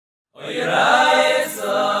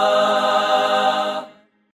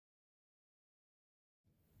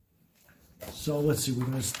So let's see, we're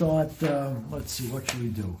going to start, let's see, what should we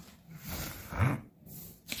do? I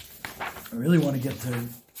really want to get to,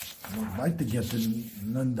 I'd like to get to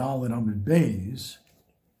Nun-Dalet-Amud-Beis.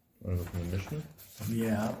 Want to go from the Mishnah?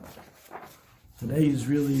 Yeah. Today is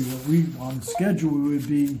really what we, on schedule, we would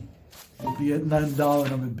be at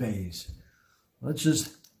Nun-Dalet-Amud-Beis. Let's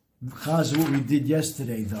just chaz what we did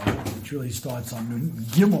yesterday, though, which really starts on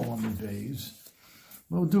Gimel-Amud-Beis.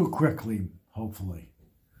 We'll do it quickly, hopefully.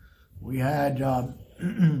 We had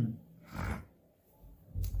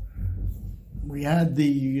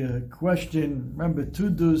the question. Remember,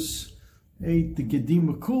 Tudus ate the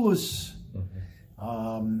Gedim Kulus.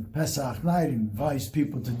 Pesach night advised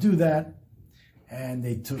people to do that, and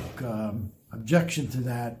they took objection to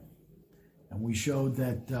that. And we showed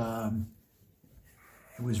that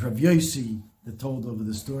it was Rav Yossi that told over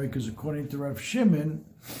the story, because according to Rav Shimon,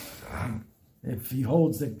 if he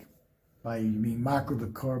holds that by being makar the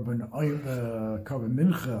korban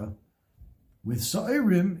mincha with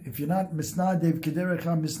sa'irim, if you're not misnadev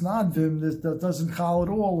kederecha misnadvim, that doesn't chal at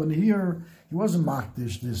all. And here he wasn't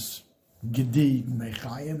makdish this gedid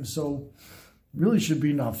mechayim, so really should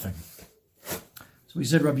be nothing. So we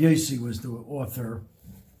said Rabbi Yossi was the author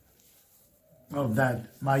of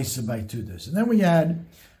that Ma'aseh by Tudus, and then we had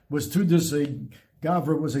was Tudus a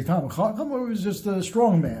Gavra was a Talmid Chacham, or was just a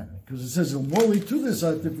strong man? Because it says in Woli Tudus,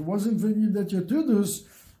 if it wasn't for you that you're Tudus,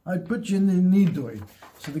 I'd put you in the Nidoi.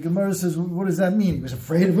 So the Gemara says, well, what does that mean? He was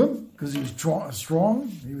afraid of him because he was strong,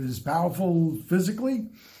 he was powerful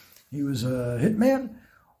physically, he was a hitman,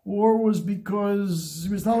 or was because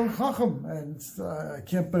he was Talmid Chacham, and I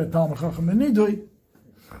can't put a Talmid Chacham in Nidoi.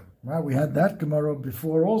 Right, we had that Gemara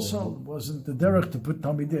before also. It wasn't the derech to put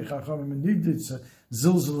Talmidei Chacham in Nidoi. It's a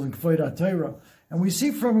zilzal and k'feid ha'Torah. And we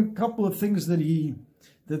see from a couple of things that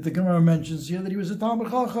the Gemara mentions here that he was a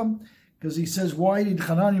Talmid Chacham, because he says, why did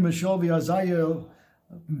Hanani, Mishael, Azariah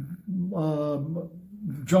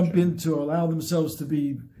jump in to allow themselves to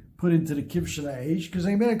be put into the Kivshel Ha'esh? Because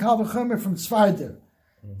they made a Kal V'chomer from Tzvardim.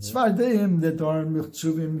 Tzvardim that are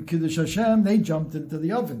Michtzuvim Kiddush Hashem, they jumped into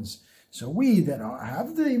the ovens. So we that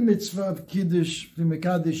have the mitzvah of Kiddush, the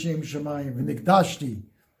Mekadesh Shem Shemayim, and Nikdashti,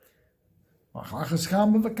 and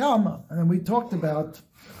then we talked about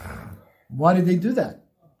why did they do that.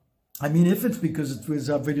 I mean, if it's because it was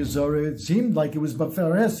Avodah Zarah, it seemed like it was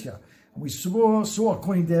Bafaresya. We saw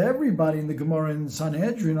according to everybody in the Gemara in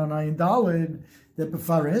Sanhedrin on Ayin Daled that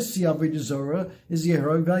Bafaresya Avodah Zarah is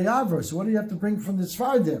Yehrog V'Yavra. So what do you have to bring from the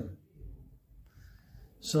Tzvardim?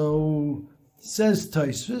 So says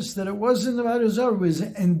Tosfos that it wasn't Avodah Zarah, it was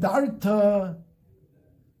Endarta,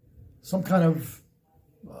 some kind of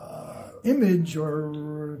image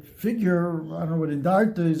or figure. I don't know what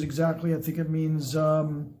Endarta is exactly. I think it means I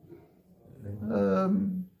don't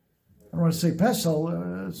want to say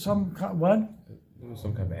pesel. Some what? It was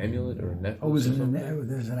some kind of amulet or a necklace. Oh,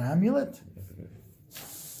 there's an amulet?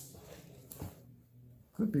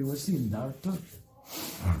 Could be. What's the Endarta?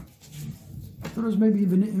 I thought it was maybe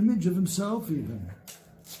even an image of himself even.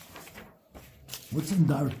 What's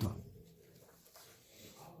Endarta?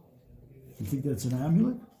 You think that's an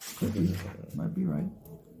amulet? Could be. Might be right.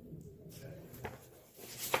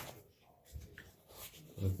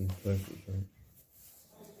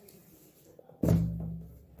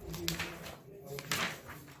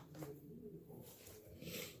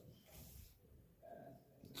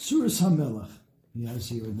 Suras HaMelech, he has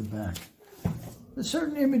here in the back. A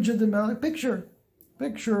certain image of the Melech, picture,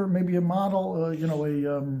 maybe a model, a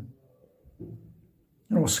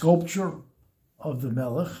sculpture of the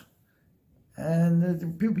Melech.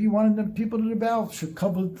 And he wanted people to bow should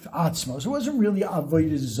cover atzmos. So it wasn't really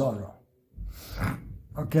avodah zara,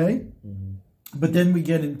 okay? Mm-hmm. But then we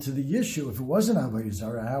get into the issue: if it wasn't avodah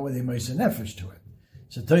zara, how were they meiser nefesh to it?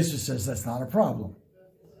 So Tosfos says that's not a problem.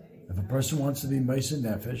 If a person wants to be meiser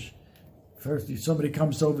nefesh, first if somebody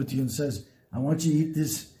comes over to you and says, "I want you to eat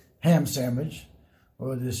this ham sandwich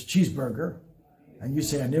or this cheeseburger," and you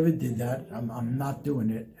say, "I never did that. I'm not doing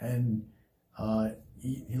it," and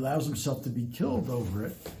he allows himself to be killed over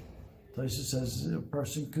it. Tosfos says a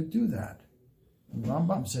person could do that. And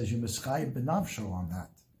Rambam says you mischayim benavsho on that.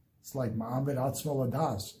 It's like ma'amid atzmo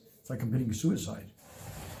ladas. It's like committing suicide.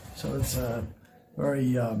 So it's a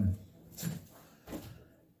very,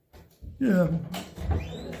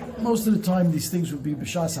 most of the time these things would be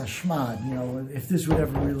b'shas hashmad. You know, if this would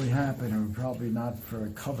ever really happen, it would probably not for a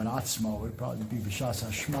covet atzmo. It would probably be b'shas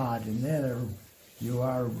hashmad, and there you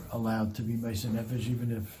are allowed to be meiser nefesh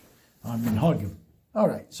even if on minhagim. All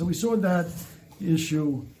right, so we saw that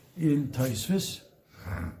issue in Tosfos.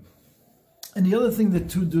 And the other thing that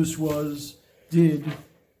Tudus did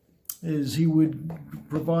is he would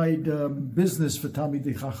provide business for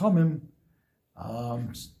Talmidei Chachamim,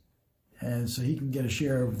 and so he can get a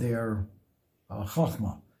share of their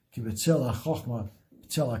Chachma. Kivetzela Chachma,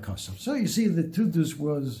 Tzela Kasam. So you see that Tudus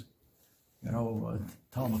was,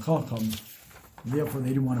 Talmid Chacham, and therefore they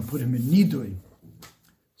didn't want to put him in Nidui.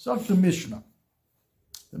 So the Mishnah.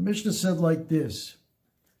 The Mishnah said like this: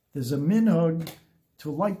 there's a minhag to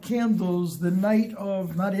light candles the night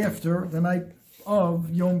of, not after, the night of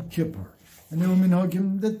Yom Kippur. And there were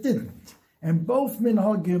minhagim that didn't. And both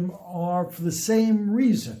minhagim are for the same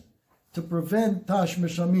reason, to prevent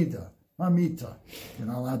tashmish amita. You're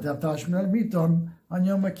not allowed to have tashmish amita on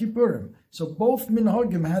Yom Kippurim. So both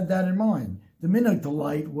minhagim had that in mind. The minhag to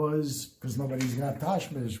light was because nobody's going to have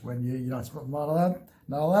tashmish when you're not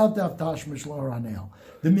allowed to have tashmish l'oranel.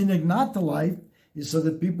 The minhag not to light is so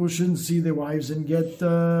that people shouldn't see their wives and get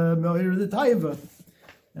Me'ir the Taiva.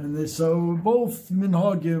 And so both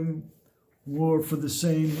minhagim were for the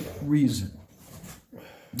same reason.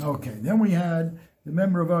 Okay, then we had the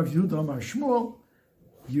member of Rav Yehuda Amar Shmuel.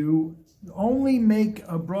 You only make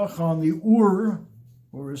a bracha on the ur,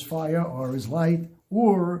 or his fire, or his light,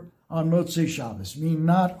 or on Motzei Shabbos, meaning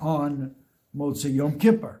not on Motzei Yom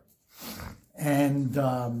Kippur. And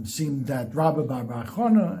seemed that Rabbi Bar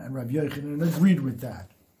Chana and Rabbi Yochanan agreed with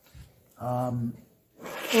that. And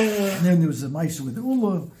then there was a Maisa with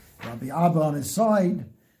Ula, Rabbi Abba on his side,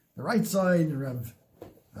 the right side, and Rabbi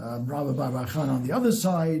Bar Chana on the other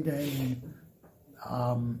side. And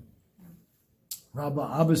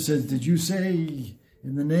Rabbi Abba says, did you say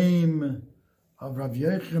in the name of Rabbi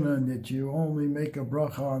Yochanan that you only make a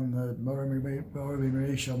bracha on the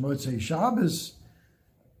Motzei Shabbos?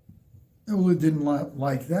 Ula didn't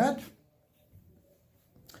like that,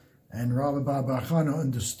 and Rabbi Bar Chana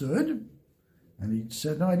understood, and he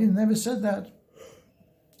said, no, I never said that.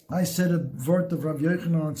 I said a vort of Rav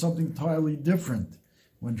Yochanan on something entirely different.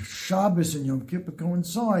 When Shabbos and Yom Kippur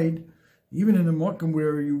coincide, even in a Mokum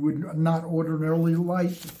where you would not ordinarily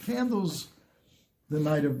light candles the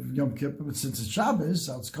night of Yom Kippur, but since it's Shabbos,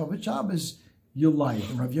 so it's covered Shabbos, you light.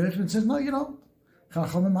 And Rav Yochanan says, no, you don't.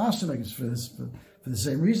 Chachamim asked it, I guess, for the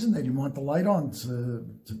same reason they didn't want the light on to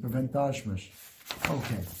prevent tashmish.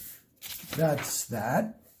 Okay, that's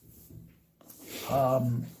that.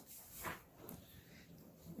 Fine.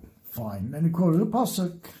 Then he quoted the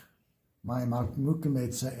pasuk, "My mukim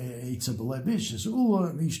eitza belevish is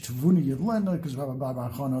ula mish tvuni yedlena," because Rabbi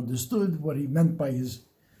Bar Chana understood what he meant by his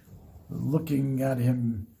looking at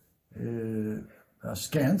him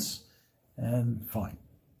askance, and fine.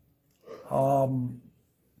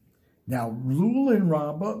 Now, Lul and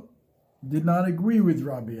Rabba did not agree with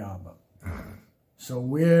Rabbi Abba. So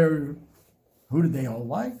who did they hold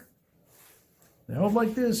like? They hold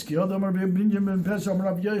like this. Fourth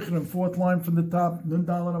line from the top.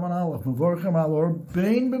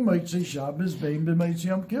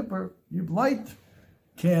 You light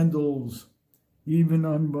candles, even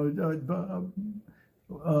on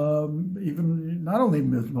even not only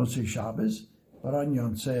Motzei Shabbos, but on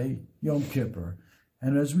Yom Kippur.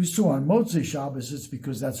 And as we saw on Motzei Shabbos, it's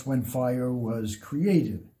because that's when fire was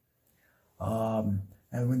created. And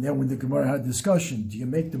when the Gemara had a discussion, do you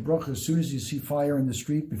make the bracha as soon as you see fire in the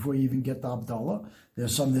street before you even get the Abdallah?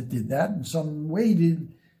 There's some that did that, and some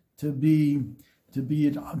waited to do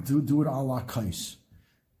it ala kais.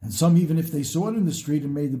 And some, even if they saw it in the street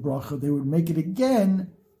and made the bracha, they would make it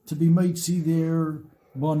again to be made see their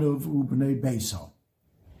one of Ubnei Beso.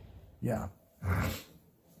 Yeah.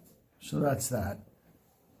 So that's that.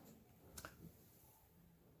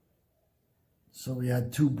 So we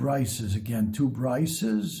had two brises again.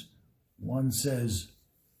 One says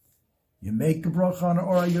you make a bracha on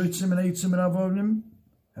Ora Yotzim and Eitzim and Avodim,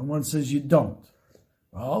 and one says you don't.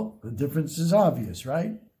 Well, the difference is obvious,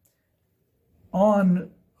 right? On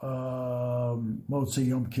Motzei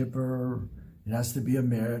Yom Kippur, it has to be a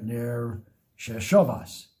merit near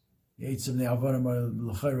Sheshavas. The Eitzim and the Avodim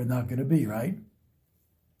are not going to be, right?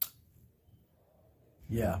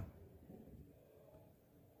 Yeah.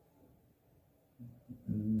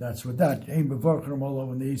 That's what that aim b'varchim all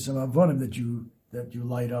over the Eitzim Avodim that you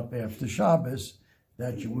light up after Shabbos,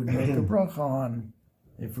 that you would make a bracha on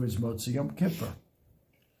if it was Motzei Yom Kippur.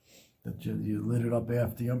 That you lit it up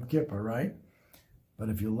after Yom Kippur, right? But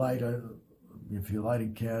if you light a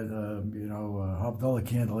Havdalah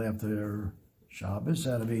candle after Shabbos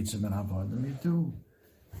out of Eitzim and Avodim,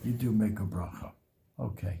 you do make a bracha.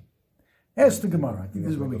 Okay. Ask the Gemara. I think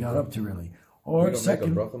this is what we got up to really. Or we don't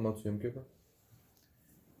second. make a bracha Motzei Yom Kippur?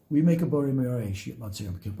 We make a Borei Me'oresh Motzei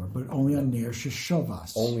Yom Kippur, but only on Ner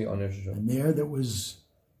Sheshavas. Only on Ner Sheshavas. A Ner that was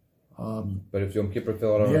But if Yom Kippur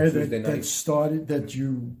fell out on Yeah, a Tuesday that night, started, that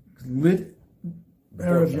you lit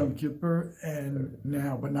Erev Yom Kippur and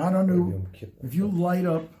now, but not on Yom Kippur. if you light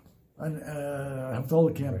up an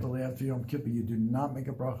Havdalah candle after Yom Kippur, you do not make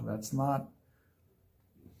a bracha. That's not,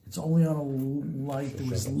 it's only on a light that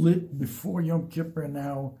was lit before Yom Kippur and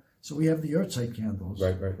now, so we have the Yahrzeit candles.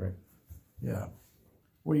 Right. Yeah.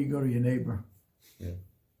 Or you go to your neighbor. Yeah.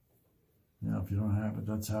 If you don't have it,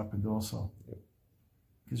 that's happened also. Yep.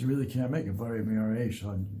 Because you really can't make a Bari Me'aresh.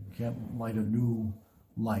 You can't light a new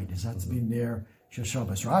light. It has to be near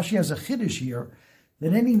Shabbos. Rashi has a chiddush here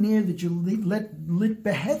that any near that you lit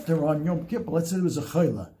beheter on Yom Kippur, let's say it was a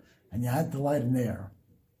chayla, and you had to light a near.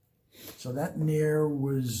 So that near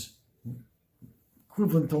was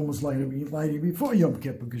equivalent to almost lighting before Yom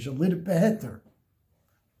Kippur because you lit it beheter.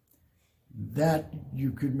 That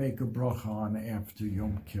you could make a bracha on after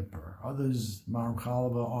Yom Kippur. Others, Maram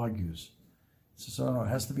Chalava argues. So no, it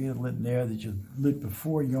has to be a lit near that you lit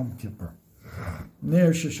before Yom Kippur.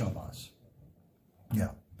 Near Shabbos.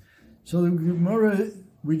 Yeah. So the Gemara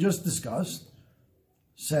we just discussed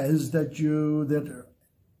says that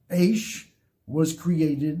Eish was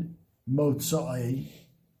created Motzai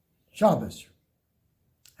Shabbos.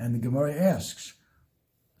 And the Gemara asks,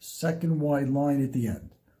 second wide line at the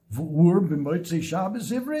end. V'ur b'motzei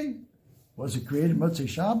Shabbos Ivri? Was it created Motzei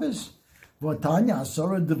Shabbos? V'atanya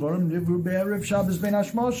asara devarim nivru be'erev Shabbos bein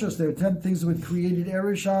hashmoshos. There were 10 things that were created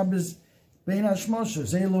erev Shabbos bein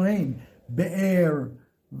hashmoshos. Elohim be'er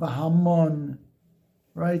v'hamon,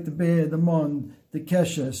 right? The be'er, the mon, the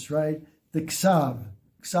keshes, right? The ksav.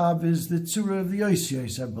 Ksav is the tzura of the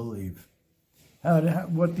Yosiyos, I believe.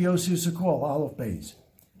 What the Yosiyos are called, Aleph Beis.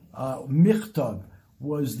 Michtav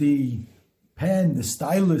was the pen, the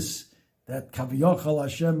stylus that Kaviyachal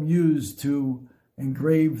Hashem used to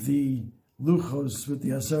engrave the luchos with the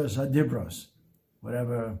Aseres Hadibros,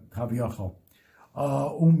 whatever Kaviyachal.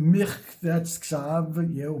 That's Ksav,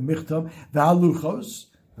 Michtav. The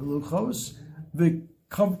luchos, the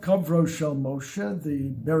Kavro Shel Moshe, the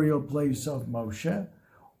burial place of Moshe.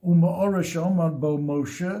 Ma'ora Shomad Bo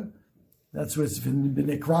Moshe. That's what's been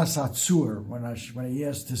Nikras Atzur. When he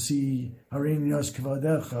asked to see Harin Yos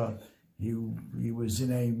Kavadecha, he was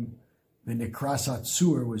in a Nikras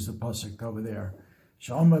Atzur was the pasuk over there.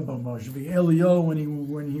 Shomad Bo Moshe. Elio when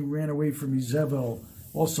he ran away from Yezebel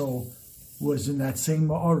also was in that same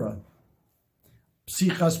Ma'ora.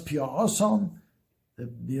 Psichas Pia Osam,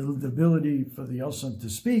 the ability for the Osam to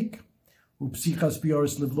speak. Psichas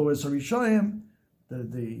Pioris Livlois Harishayim.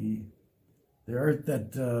 The earth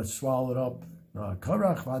that swallowed up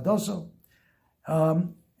Korach, Vadoso.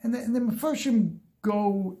 And the Mefarshim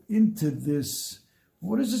go into this.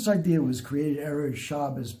 What is this idea? It was created Erev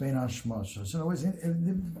Shabbos Bein Hashmashos. So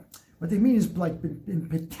what they mean is like in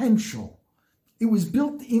potential. It was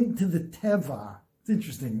built into the Teva. It's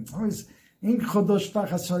interesting.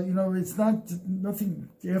 It's not nothing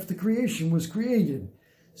after creation was created.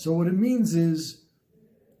 So what it means is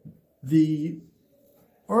the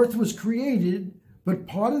earth was created, but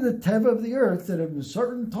part of the teva of the earth that at a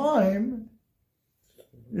certain time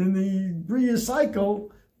in the Bria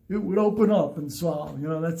cycle, it would open up and swallow.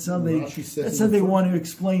 That's how they want to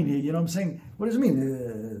explain it. You know what I'm saying? What does it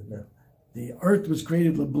mean? The earth was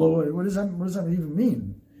created to blow. What does that even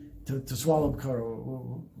mean? To swallow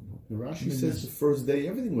karo? Rashi says the first day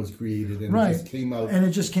everything was created and right. It just came out. And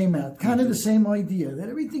it just came out. Kind of the same idea that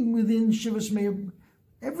everything within Shivas Meir,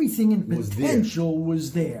 everything in potential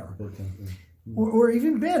was there. Or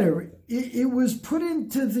even better, it was put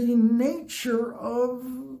into the nature of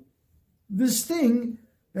this thing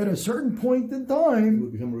at a certain point in time. It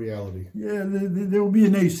would become a reality. Yeah, there will be a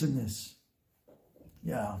nascentness.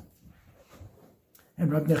 Yeah.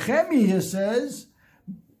 And Rabbi Nehemiah says,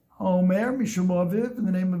 Omer Mishum Aviv, in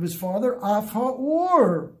the name of his father, Af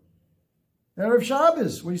Ha'or, Erev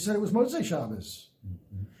Shabbos, where he said it was Motzei Shabbos.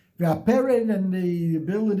 V'aperet, and the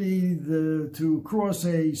ability to cross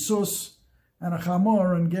a sus and a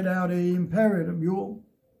chamor and get out a imperet, a mule.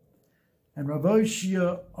 And Rav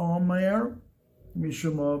Oshia Omer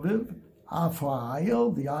Mishum Aviv, Af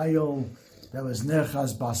Ha'ayil, the ayil that was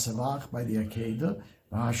Nechaz Basavach by the Akedah,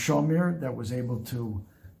 Ha'shomir, that was able to,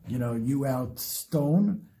 hew out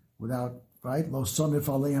stone without, right? Lo sonif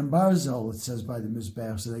aleim barzel, it says by the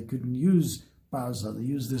Mizbech, so they couldn't use barzel. They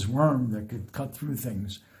used this worm that could cut through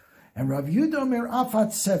things. And Rav Yehuda Omer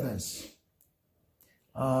Afat Seves.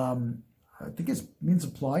 I think it means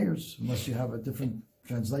pliers, unless you have a different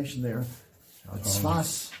translation there.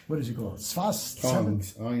 Tzvas, what does he call it? Tzvas?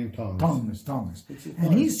 Tongues, iron tongues. Tongues.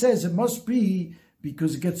 And he says it must be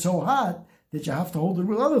because it gets so hot that you have to hold it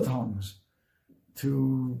with other tongues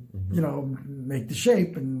to, make the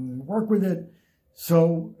shape and work with it.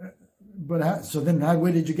 So,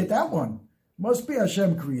 where did you get that one? Must be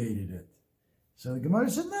Hashem created it. So the Gemara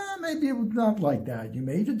said, no, maybe it was not like that. You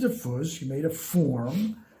made a diffus, you made a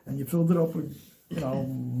form, and you filled it up with,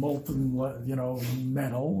 molten,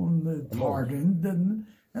 metal, and hardened, and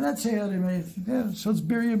that's how they made it. Yeah, so it's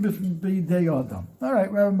Birya B'Dei Adam. All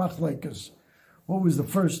right, Rabbi Machlekes. What was the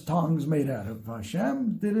first tongues made out of?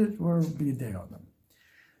 Hashem did it, or B'Dei Adam?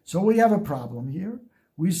 So we have a problem here.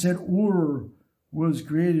 We said Ur was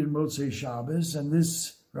created in Motzei Shabbos, and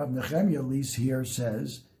this Rav Nechemia, at least here,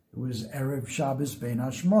 says it was Erev Shabbos Bein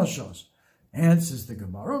Hashmoshos. Answers the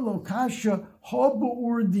Gemara, Lo Kasha Ha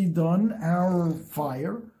B'Ur Didon, our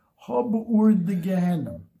fire, Ha B'Ur de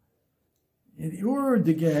Gehenim. Ur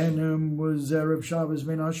de Gehenim was Erev Shabbos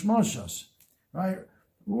Bein Hashmoshos, right?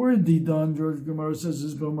 Ur Didon, the Gemara says,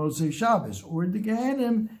 is B'Motzei Shabbos. Ur de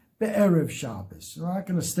Gehenim Be'erev Shabbos. We're not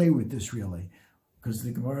going to stay with this really, because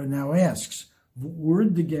the Gemara now asks, Ur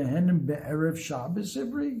de Gehenim Be'erev Shabbos,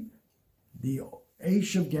 Ivri? The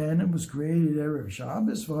Eish of Gehenim was created Erev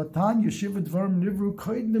Shabbos. V'atan Yeshiva Dvarim Nivru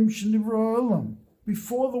Koidnim Shenivru Olam.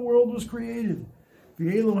 Before the world was created.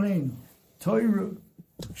 V'Elohein, Torah,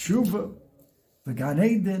 Shuva, V'Gan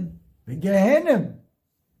Eden, V'Gehenim,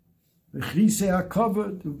 V'Chisei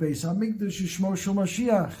HaKavod, V'Beis HaMikdash Yishmo Shel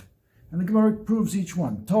Mashiach. And the Gemara proves each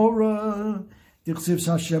one. Torah, Dichsivs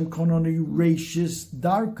Hashem Kononi Reishis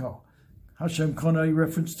Darko. Hashem Konai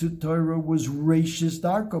reference to Torah was Reishis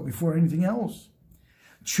Darko, before anything else.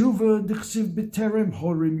 Tshuva Dichsiv B'Terem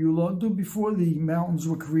Horim Yuladu, before the mountains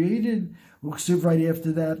were created. Uchsiv right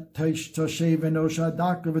after that, Toshev Enosha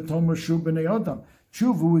Darko V'Tomer Shu B'nei Adam.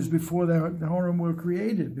 Tshuva was before the Horim were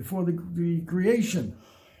created, before the creation.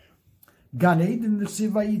 Gan Eden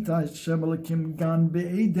Dichsiv Vayita Hashem Elokim Gan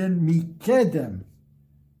Be'eden Mikedem.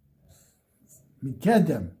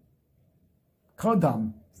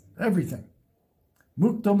 Kodam, everything.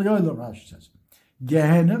 Muktam L'Olam, Rashi says.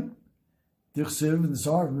 Gehenim, Dichsiv, and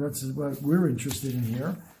Zohar, that's what we're interested in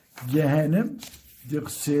here. Gehenim,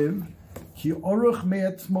 Dichsiv, Ki Oruch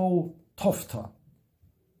Me'etmol Tofta.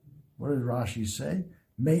 What does Rashi say?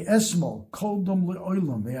 Me'esmol, Kodam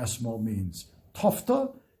L'Olam, Me'esmol means.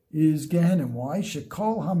 Tofta is Gehenim. Why?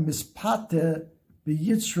 Shekol HaMispate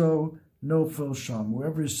B'Yitzro Nofel Sham.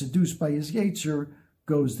 Whoever is seduced by his Yetzer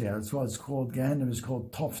goes there. That's why it's called Gehenim, is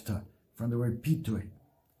called Tofta, from the word Pitui.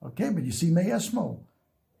 Okay, but you see, Me'esmo,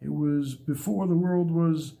 it was before the world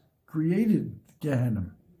was created,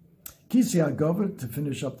 Gehenim. Kisei HaGoved, to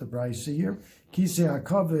finish up the Brisa here, Kisei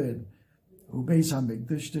HaKoved, Ubeis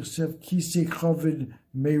HaMikdash, Tichsev, Kisei Choved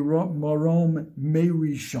Marom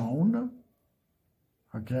Meirishon.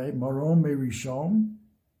 Okay, Marom Meirishon,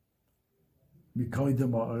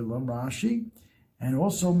 Mikoidem Ha'olam, Rashi, and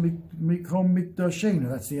also Mikom Mikdashenu,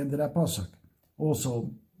 that's the end of that pasuk.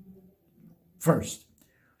 Also, first,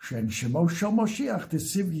 Shen Shemo Shel Moshiach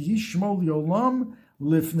Tesiv Yihi Shmo Liolam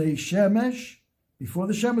Lifnei Shemesh. Before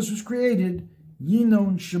the Shemesh was created,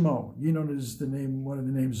 Yinon Shemo. Yinon is the name, one of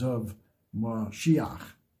the names of Moshiach.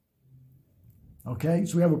 Okay,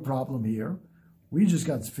 so we have a problem here. We just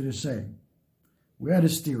got to finish saying, we had a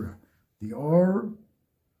stira. The Or,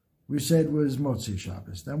 we said, was Motzei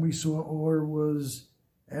Shabbos. Then we saw Or was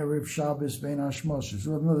Erev Shabbos Bein Hashmoshes.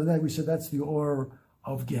 So another day we said that's the Or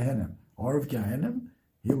of Gehenim. Or of Gehenim.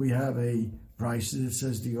 Here we have a price that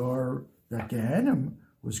says the Or that Gehenim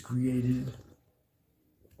was created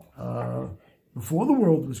before the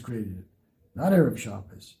world was created, not Erev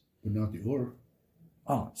Shabbos. But not the Or.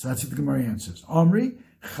 Oh, so that's what the Gemara answers. Omri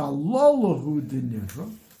Chalolahu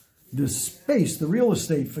Denivra. The space, the real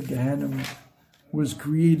estate for Gehenim was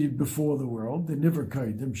created before the world. The Niver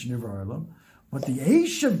Kaidim, Shniver Arlam. But the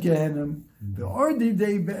Eish of Gehenim, the Ordi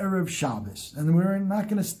Day Be'erev Shabbos. And we're not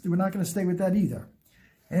going to stay with that either.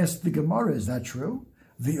 Ask the Gemara, is that true?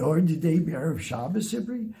 The Ordi Day Be'erev Shabbos,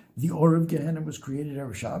 Ibri? The Or of Gehenim was created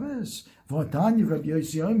Erev Shabbos? V'atani Rabbi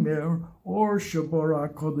Yossi Omer, Or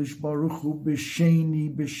Shabora Kodesh Baruch Hu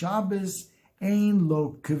B'Sheni B'Shabbos Ein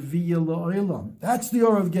Lo Kaviyah La'olam. That's the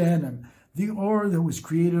Or of Gehenim. The Or that was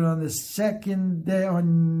created on the second day,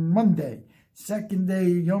 on Monday. Second day,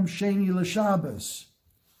 Yom Sheni L'Shabbos.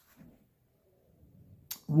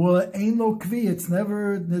 Well, Ein Lo Kaviyah,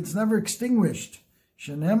 it's never extinguished.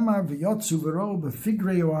 Shenemar v'yotzu v'ro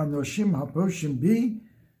b'figrei anoshim haposhim bi.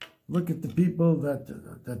 Look at the people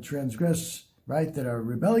that transgress, right, that are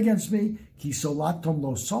rebel against me. Ki solatom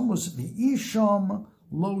lo somos v'isham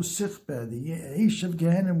lo sichbe. The Eish of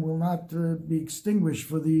Gehenim will not be extinguished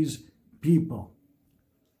for these people.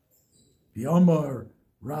 V'yomar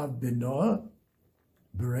Rav Benoah,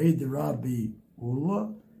 b'rei de Rabbi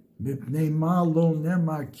Ula, mipnei ma lo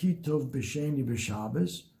nemar kitov b'sheni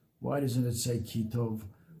b'Shabbos. Why doesn't it say Kitov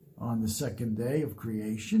on the second day of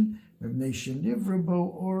creation? The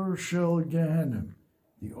Or Shel Gehenim.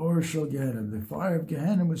 The Or Shel Gehenim. The fire of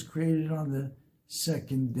Gehenim was created on the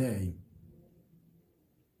second day.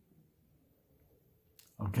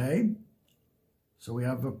 Okay? So we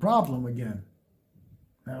have a problem again.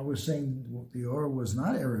 Now we're saying the Or was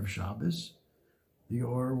not Erev Shabbos. The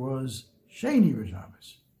Or was Sheni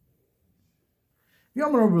B'Shabbos.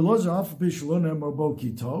 Even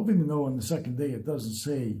though on the second day it doesn't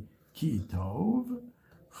say Kitov,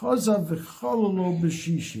 because that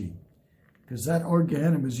Or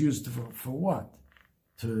Gehenim is used for what?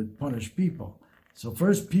 To punish people. So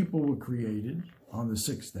first people were created on the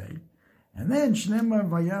sixth day, and then Shneimar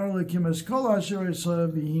Vayar Elokim es kol asher aseh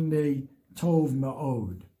v'hinei tov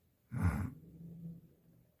ma'od.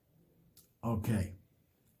 Okay.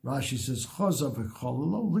 Rashi says, Chazav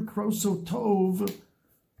v'chololo likroso tov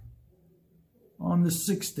on the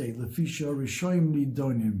sixth day, lefisha rishoyim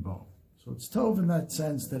nidonim bo. So it's tov in that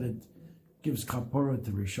sense that it gives kapora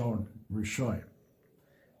to rishoyim.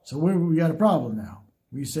 So we got a problem now.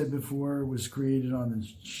 We said before it was created on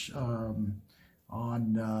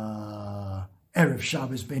Erev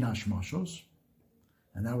Shabbos Ben Hashmashos,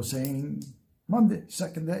 and that was saying Monday,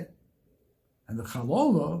 second day. And the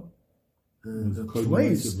Chalola, the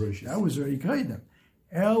place, that was already Kaidem.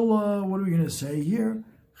 Ella, what are we going to say here?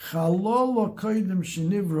 Chalola Kaidem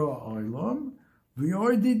Shenivra Oilam.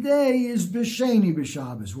 V'ordi day is B'Sheni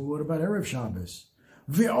B'Shabbos. Well, what about Erev Shabbos?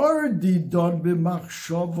 V'ordi dod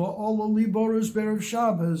b'machshava ola liboros b'Erev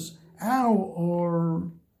Shabbos. Ow,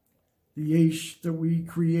 or the yesh that we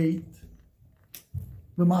create.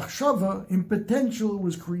 The machshava, in potential,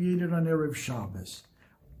 was created on Erev Shabbos.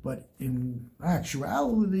 But in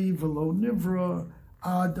actuality, v'lo nivra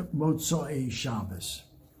ad motzei Shabbos.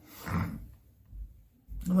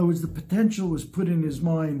 In other words, the potential was put in his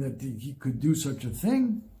mind that he could do such a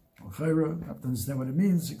thing. I have to understand what it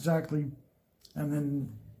means exactly.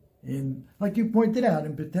 And then, like you pointed out,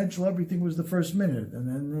 in potential, everything was the first minute. And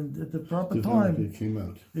then at the proper time, it came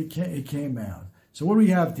out. It came out. So what do we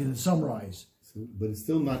have to summarize? But it's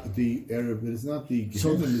still not the Erev, but it's not the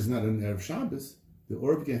Gehenim is not an Erev Shabbos. The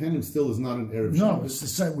Or of Gehenim still is not an Erev Shabbos. No, it's the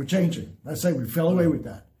same. We're changing. Let's say we fell away with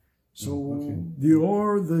that. So the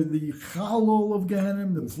Or, the Chalol of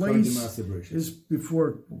Gehenim, the place is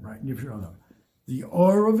before, right, the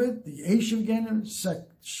Or of it, the Eish of Gehenim,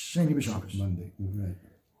 Sheni B'Shabbos. Monday, right.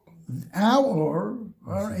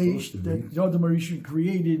 Our Eish, that Yodam Arishon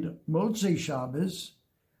created Motzei Shabbos,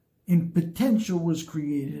 in potential was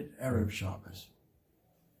created Erev Shabbos.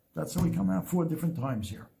 That's how we come out 4 different times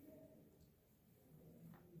here.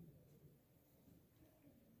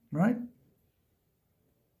 Right?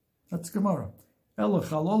 That's Gemara. Ela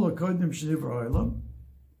chalol kodim shnivra olam,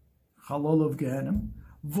 chalol of Gehenim,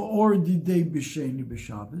 v'or didei b'sheni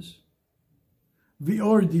b'Shabbos,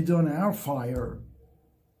 v'or didon our fire,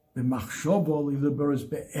 b'machshovo liberos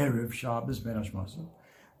be'erev Shabbos ben Hashmasa,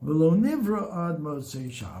 v'lo nivra ad motzei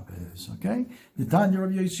Shabbos. Okay? The Tanya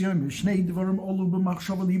of Yosiyim, Shnei Dvarim olu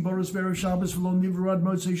b'machshovo liberos be'erev Shabbos, v'lo nivra ad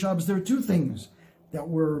motzei Shabbos. There are 2 things that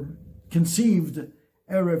were conceived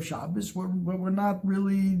Erev Shabbos, but we're not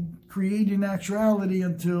really created in actuality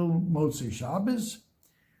until Motzei Shabbos.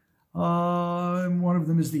 And one of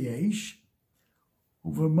them is the Eish.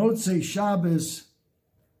 Over Motzei Shabbos,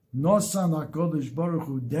 Nosan HaKodesh Baruch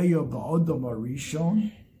Hu Deya Ba'odom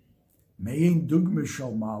HaRishon, Me'ein Dugma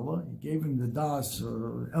Shalmala, he gave him the Das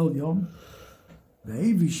Elyon,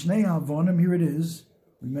 Ve'evi Shnei Avonim, here it is,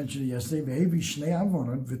 we mentioned it yesterday, Ve'evi Shnei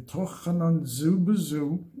Avonim, V'tochanan Zu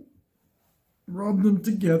B'Zu, rubbed them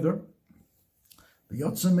together.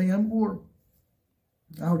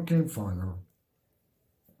 Out came fire.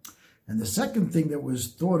 And the second thing that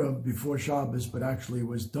was thought of before Shabbos, but actually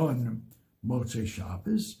was done Motzei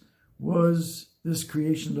Shabbos, was this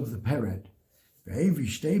creation of the Pered.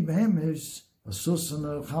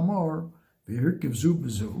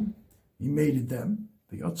 He mated them.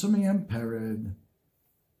 Pered.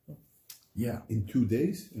 Yeah. In 2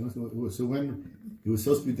 days? So when it was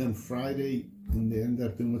supposed to be done Friday and they ended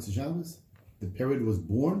up doing Motzei Shabbos? The period was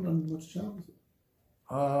born on Motzei Shabbos?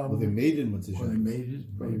 Well, they made it in Motzei Shabbos. They made it,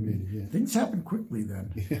 yeah. Things happened quickly then.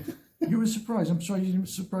 Yeah. You were surprised. I'm sorry you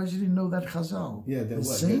didn't know that Chazal. Yeah, that the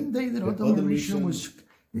same day that Adam Rishon was...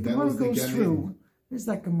 The Gemara goes through. Here's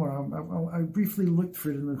that Gemara. I briefly looked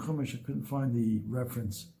for it in the Chumash. I couldn't find the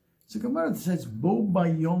reference. It's a Gemara that says, Bo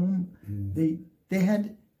Bayom, they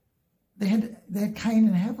had Cain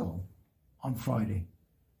and Hevel on Friday,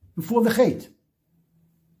 before the Chet.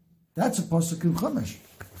 That's a pasuk in Chumash.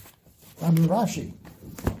 I mean Rashi.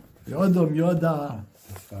 Yodom Yoda.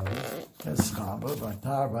 Eschaba,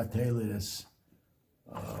 Vatar, Vatelis.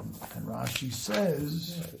 And Rashi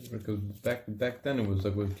says, because back then it was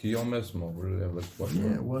like with Kiyom Esmo, where they have like what?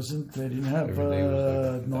 Yeah, it wasn't. They didn't have Every day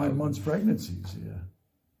was like 9 months pregnancies. Yeah.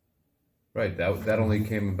 Right. That only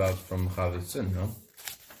came about from Chavitzin, no?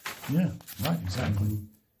 Yeah. Right. Exactly.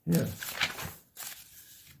 Yeah.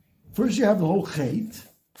 First, you have the whole chait,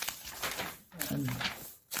 and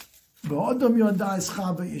V'odom Yoda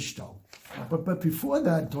Eschaba Ishto. But before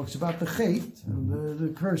that, it talks about the chait, and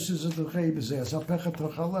the curses of the chait,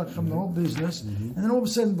 the whole business, and then all of a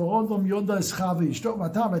sudden, V'odom Yoda Eschaba Ishto,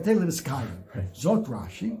 Vatar V'teleh V'skayim. Zot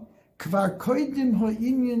Rashi, Kvar koidim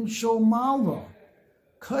ha'inyan shel malo,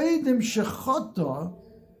 koidim shechoto,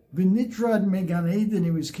 v'nitrad me Gan Eden,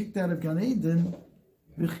 he was kicked out of Gan Eden,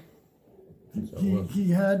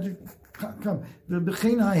 he had, the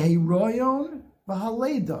B'chein ha'heroyon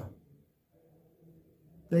v'haleda.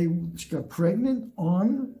 They got pregnant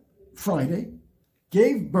on Friday,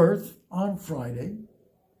 gave birth on Friday.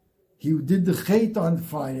 He did the chait on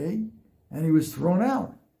Friday, and he was thrown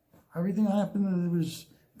out. Everything happened. It was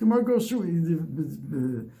Gemara goes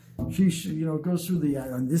through. She goes through the.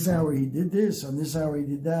 On this hour he did this. On this hour he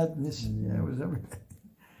did that. And this, it was everything.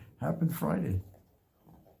 Happened Friday.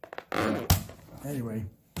 Anyway.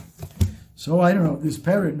 So I don't know. This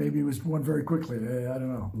parrot maybe was born very quickly. I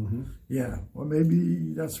don't know. Mm-hmm. Yeah, or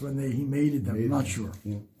maybe that's when he mated them. I'm not sure.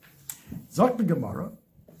 Zok the Gemara.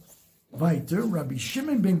 Weiter, Rabbi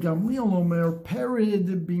Shimon ben Gamliel Omer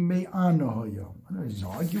Pered b'mei ana hayom. I know he's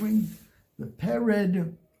arguing. The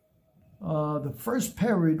Pered, the first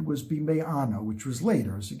Pered was b'mei ana, which was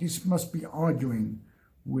later. So he must be arguing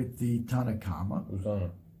with the Tanakama. Who's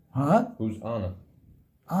Anna? Huh? Who's Anna?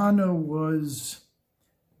 Anna was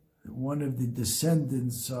one of the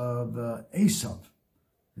descendants of Esav.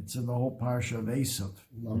 It's in the whole parsha of Esav.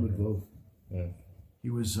 Yeah. He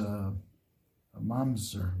was a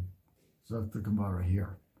mamzer. So the Gemara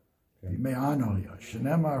here.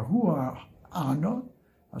 Shenemar hu Anna,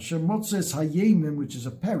 asher motzes hayemim, which is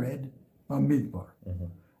a pered, b'midbar.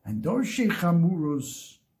 And dorshei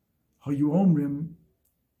chamurus hayu omrim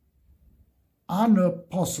Anna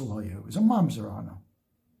posel hayu. It was a mamzer Anna.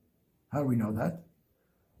 How do we know that?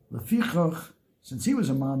 Lefichach, since he was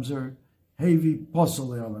a mamzer, hevi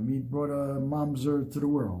posel elam. He brought a mamzer to the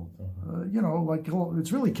world. Like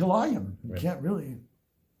it's really kilayim. You can't really.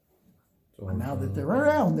 And now that they're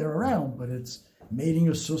around, but it's mating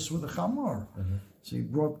a sus with a chamor. So he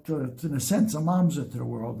brought, in a sense, a mamzer to the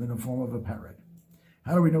world in the form of a parrot.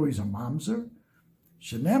 How do we know he's a mamzer?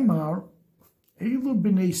 Shenemar, Elu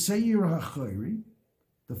b'nei Seir ha'chayri,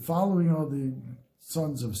 the following are the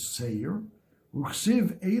sons of Seir,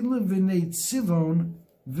 Uchsiv Elu b'nei Tzivon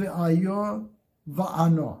ve'ayah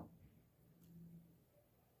va'ana.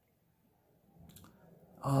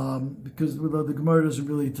 Because the Gemara doesn't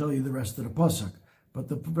really tell you the rest of the pasuk, but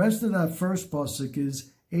the rest of that first pasuk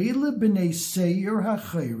is Eile b'nei Seir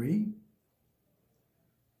ha'chayri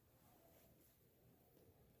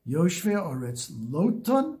Yoshvei Oretz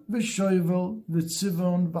Lotan v'Shovel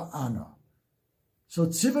v'Tzivon v'Ana. So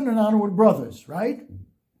Tzivon and Ana were brothers, right?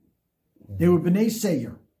 They were b'nei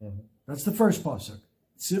Seir. That's the first pasuk.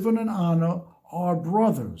 Tzivon and Ana are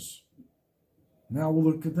brothers. Now we'll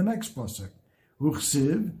look at the next pasuk.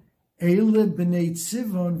 Uchsiv, Eile b'nei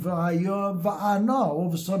Tzivon v'ayah v'ana. All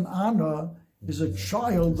of a sudden, Ana is a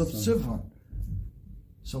child of Tzivon.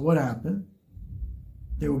 So what happened?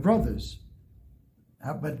 They were brothers.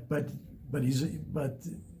 But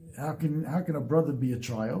how can a brother be a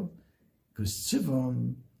child? Because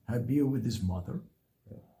Tzivon had beer with his mother.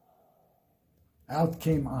 Out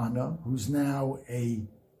came Ana, who's now a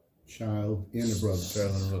child and a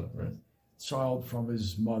brother. Right. Child from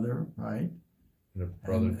his mother, right? And a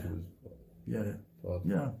brother to his father.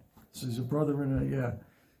 Yeah. So he's a brother and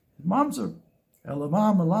Mamzer.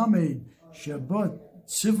 Elamam alamed Shabbat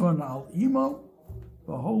Tzivon al imo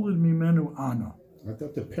v'holid mimenu Ana. I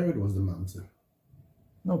thought the parrot was the mamzer.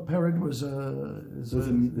 No, parrot was a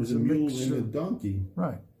mule mixture. and a donkey.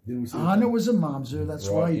 Right. Didn't we Ana was a mamzer. That's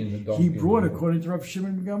why he brought, according to Rav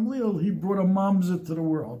Shimon ben Gamliel, he brought a mamzer to the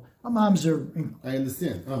world. A mamzer. I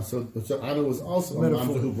understand. Oh, so Ana was also a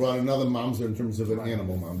mamzer who brought another mamzer in terms of an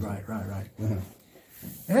animal mamzer. Right.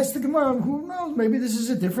 Ask the Gemara, who knows? Maybe this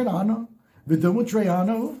is a different Ana. V'domutrei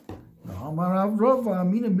Ana. I'm going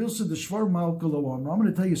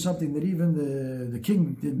to tell you something that even the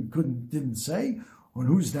king didn't say. And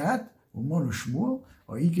who's that? Shmuel.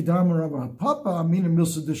 I'll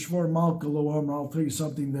tell you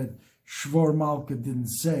something that Shvor Malka didn't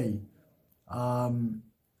say. And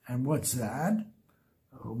what's that?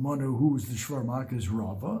 Who's the Shvor Malka is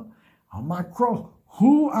Rava.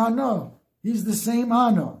 Hu Ana. He's the same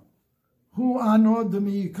Ana. Hu Ana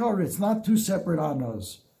Demi. It's not two separate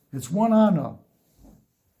Anas. It's one Ana.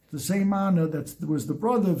 The same Ana that was the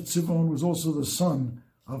brother of Tzivon was also the son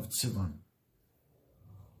of Tzivon.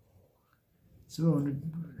 Tzivon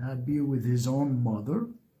had beer with his own mother,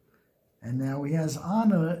 and now he has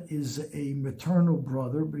Ana is a maternal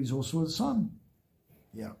brother, but he's also a son.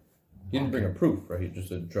 Yeah. He didn't bring a proof, right? He just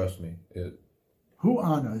said, "Trust me." Who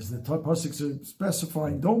Ana is the Pasuk are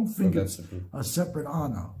specifying? Don't think it's a separate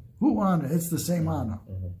Ana. Who Ana? It's the same Ana.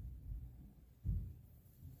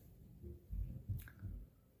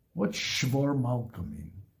 What's Shvar Malka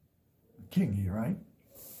mean? King here, right?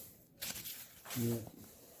 Yeah.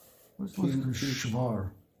 What's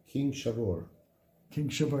Shvar? King Shavor. King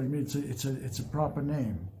Shavor. I mean, it's a proper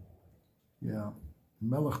name. Yeah.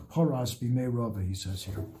 Melech Poras Bimei Rava, he says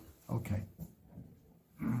here. Okay.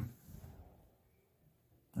 And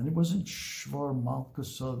it wasn't Shvar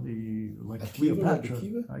Malkusa, like Cleopatra.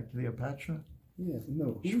 Like Cleopatra? Yeah,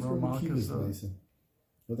 no. Shvar Malkusa.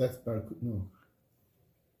 Well, that's no.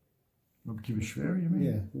 Rabbi Kiva Shver, you mean?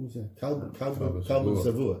 Yeah, who was that? Kalb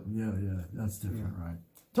Savua. Yeah, that's different, right?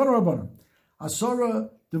 Tana Rabbanim. Asara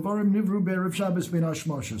Devarim Nivru Be'erev Shabbos Ben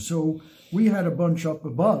Hashmosha. So we had a bunch up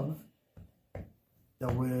above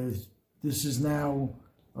that was, this is now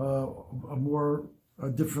a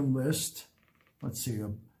different list. Let's see,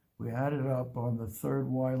 we had it up on the third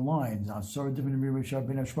Y line. Asara Devarim Nivru Shabbos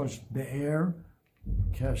Ben Hashmosha. Be'er,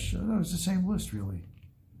 Kesh. No, it's the same list, really.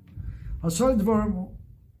 Asara Devarim.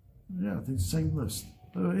 Yeah, I think it's the same list.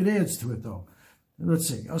 It adds to it, though. Let's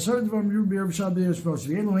see. The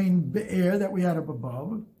Elohim Be'er that we had up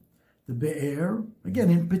above, the Be'er, again,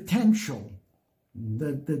 in potential,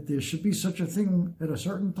 that there should be such a thing at a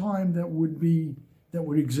certain time that would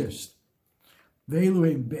exist. The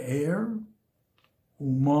Elohim Be'er,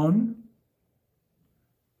 Uman,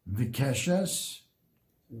 Vikeshes,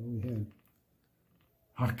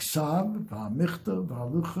 Haksav, Va'amichta,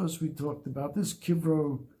 Va'aluchas, we talked about this,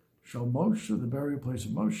 Kivro, Shal Moshe, the burial place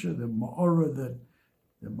of Moshe, the Ma'ora that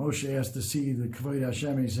Moshe asked to see, the Kavod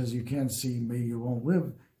Hashem, he says, you can't see me, you won't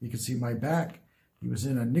live, you can see my back. He was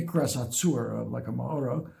in a Nikras Atzur, like a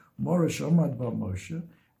Ma'ora, Shomad Ba Moshe.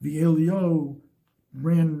 The Elio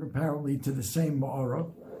ran apparently to the same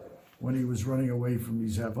Ma'ora when he was running away from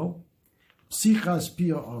Izevel. Psichas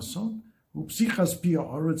Pia also, Psichas Pia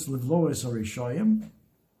Oretz Livloes Arishayim.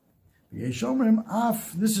 Yeshomrim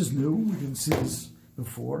Af, this is new, we didn't see this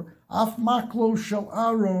before. Af maklo shel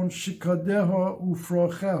Aaron shikadeha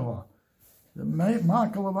ufrocheha. The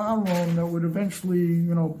maklo of Aaron that would eventually,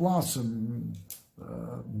 blossom,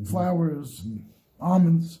 flowers and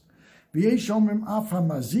almonds. V'yesh omrim af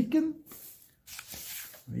hamazikin.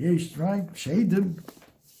 V'yesh, right, shedim,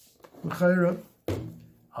 v'chayra.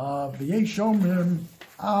 V'yesh omrim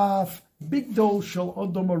af bigdol shel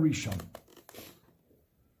odom arishon.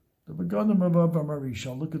 The begonim of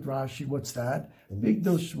Amarisha. Look at Rashi. What's that? Big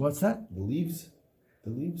dose. What's that? The leaves.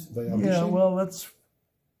 Yeah. Well, that's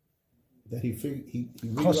that he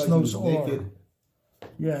realized he was naked.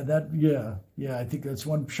 Yeah. I think that's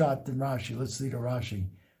one shot in Rashi. Let's see the Rashi.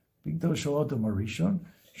 Big dose shalodom Arishon.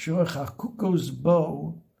 Shor chakukos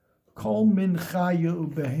bo kol min chaya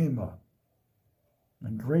ubehema.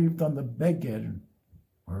 Engraved on the beged,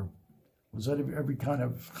 or was that every kind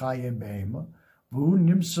of chaya and behema?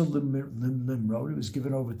 Nimrod, it was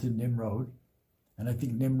given over to Nimrod, and I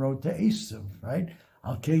think Nimrod to Esav, right?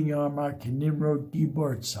 Al King Yamar King Nimrod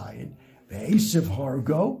Gibor Tzayid, Esav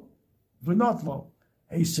Hargo, V'notlo.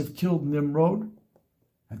 Esav killed Nimrod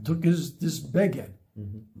and took this beged.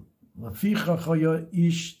 Laficha Chaya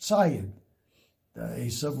Ish Tzayid.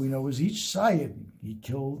 Esav, we know, was each Tzayid. He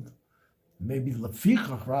killed, maybe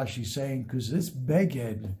Laficha, Rashi saying, because this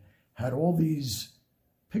beged had all these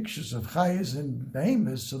pictures of chayas and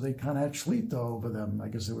behemoths, so they kind of had shlita over them. I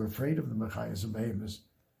guess they were afraid of the chayas and behemoths.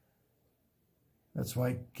 That's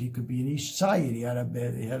why he could be an ish tzayid. He had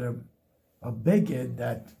a beged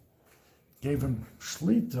that gave him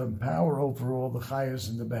shlita and power over all the chayas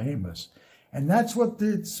and the behemoths. And that's what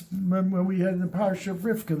it's when we had in the parasha of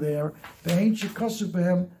Rivka there. Be'ein shekosu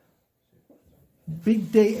behem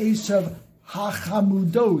big day Esav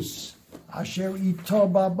hachamudos asher ito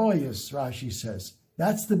baboyas. Rashi says.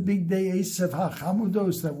 That's the big day Esav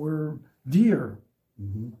hachamudos that were dear,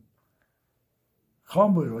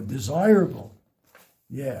 chamud or desirable.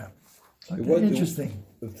 Yeah, okay, interesting.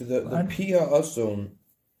 The pia ason,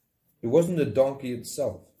 it wasn't the donkey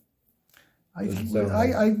itself. I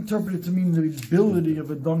interpret it to mean the ability of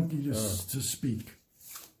a donkey to speak.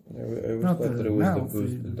 I always thought that it was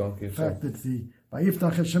the donkey itself. The fact that the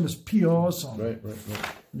Vayiftach Hashem is pia ason. Right.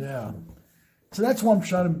 Yeah. So that's one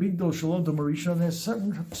shot in Bigdol Shalom Rishon. There's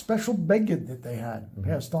certain special beged that they had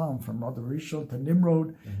passed on from Mother Rishon to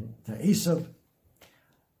Nimrod to Esav.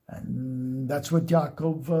 And that's what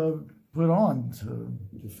Yaakov put on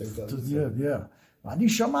yeah. Ani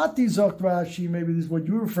shamati zok Rashi, maybe this is what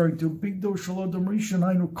you're referring to. Bigdol Shalom Rishon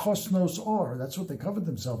Hainu Kosnos Or. That's what they covered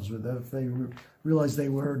themselves with. If they realized they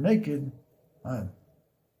were naked,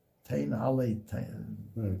 Tein Ale Tein.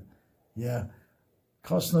 Yeah.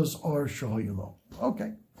 Kosnos Or Shoylo.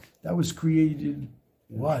 Okay. That was created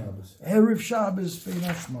what? Erev Shabbos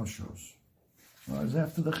Beinash Moshos. Well, it was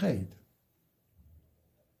after the Ched.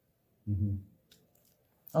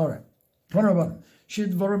 All right. There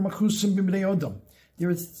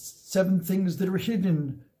are 7 things that are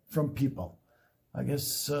hidden from people. I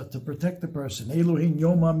guess to protect the person. Elohim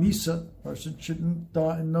Yoma Misa. Person shouldn't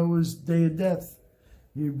know his day of death.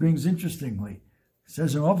 He brings interestingly. It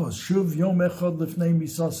says in Avos, Shuv Yom Echad Lifnei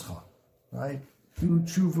Misascha. Right? Do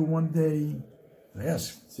tshuva one day.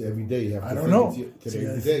 Yes. So every day you have to I don't know.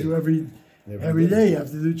 Every day you have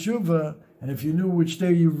to do tshuva. And if you knew which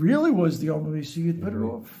day you really was the Yom Misa, you'd put it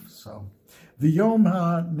off. So, the Yom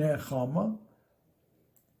HaNechama.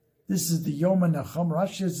 This is the Yom HaNechama.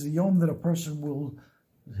 Rashi says the Yom that a person will,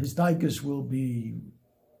 his daigus will be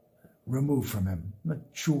removed from him. I'm not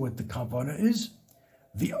sure what the kavanah is.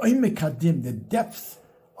 The Oimek HaDin, the depth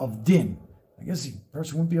of din. I guess the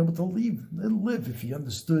person wouldn't be able to live if he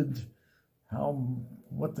understood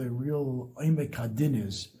what the real Oimek HaDin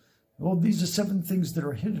is. Well, these are 7 things that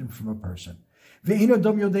are hidden from a person. If you know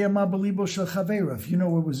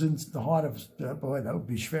what was in the heart of, boy, that would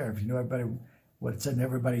be schwer if you know what's in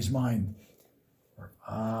everybody's mind.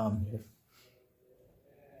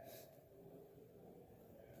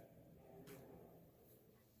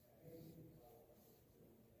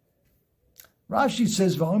 Rashi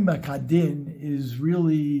says Va'omek Hadin is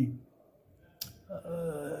really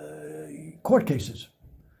court cases.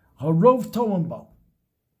 Harov Toembo.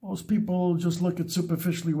 Most people just look at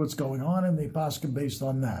superficially what's going on and they paskin based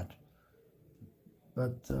on that.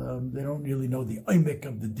 But they don't really know the oimek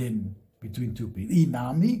of the din between 2 people.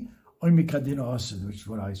 Inami, oimek hadin asid, which is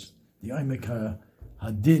what the oimek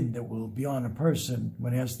hadin that will be on a person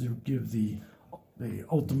when he has to give the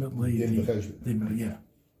ultimately yeah.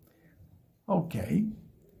 Okay.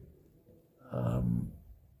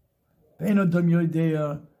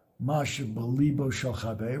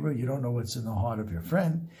 You don't know what's in the heart of your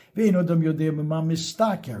friend. He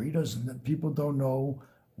doesn't. People don't know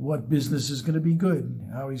what business is going to be good,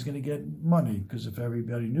 how he's going to get money, because if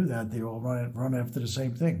everybody knew that, they all run after the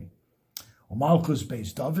same thing. Malchus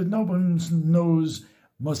based Dovid, no one knows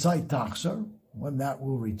Masai Taxar, when that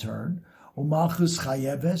will return. Malchus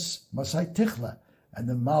Chayeves, Masai Tichla. And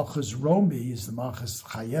the Malchus Romi is the Malchus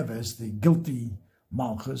Chayeves, the guilty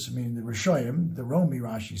Malchus, I mean the Rishoyim, the Romi,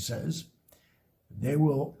 Rashi says, they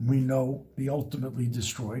will, we know, be ultimately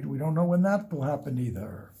destroyed. We don't know when that will happen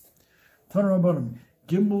either. There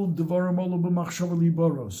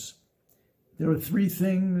are 3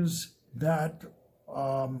 things that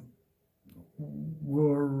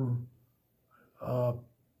were olu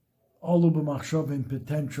b'machshavim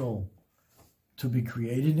potential to be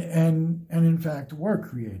created, and in fact were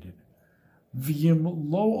created. V'yim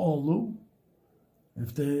lo olu.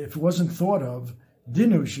 If it wasn't thought of,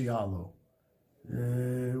 dinu shialu,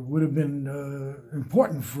 would have been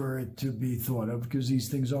important for it to be thought of, because these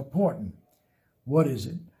things are important. What is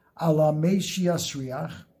it? Ala meis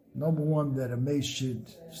shiasriach. Number 1, that a mace should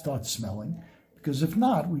start smelling, because if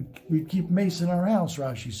not, we keep mace in our house.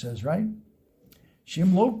 Rashi says, right?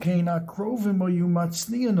 Shem lo kein akrovim oyu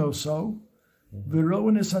matznianoso.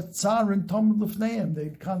 They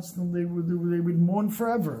constantly would mourn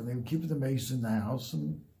forever. They would keep the mace in the house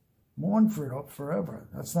and mourn for it up forever.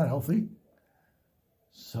 That's not healthy.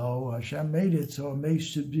 So Hashem made it so a mace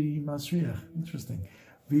should be masriach. Interesting.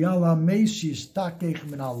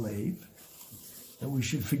 That we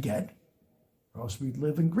should forget, or else we'd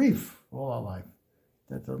live in grief all our life.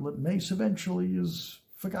 That the mace eventually is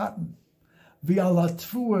forgotten.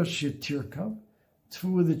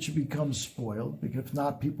 Tfuah that should become spoiled, because if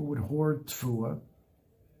not, people would hoard tfuah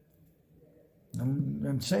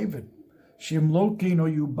and save it. Shem lokein o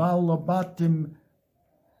yubal labatim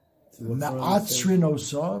na'atzrin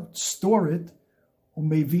osa, store it,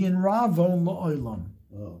 umeviin ravon la'olam.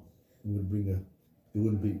 Oh, it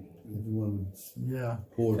wouldn't be, everyone would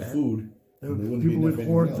hoard food. People would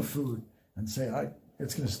hoard the food and say,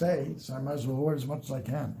 it's going to stay, so I might as well hoard as much as I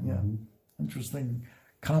can. Yeah, interesting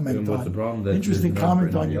comment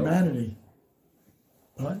on humanity.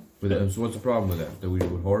 What? So what's the problem with that? That we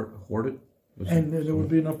would hoard it? And there would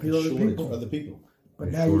be enough people. Other people. But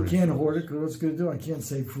A now you shortage. can't hoard it because what's going to do? I can't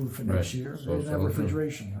save food for next Right. year. So They didn't it's have all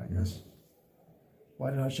refrigeration, I guess. Why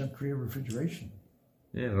did Hashem create refrigeration?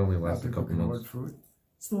 Yeah, it only lasts a People couple can months. hoard food.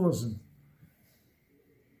 Still doesn't.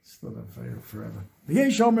 Still not forever.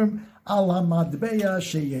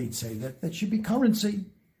 That should be currency.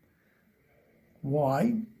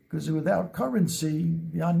 Why? Because without currency,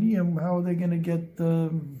 the Aniyim, how are they going to get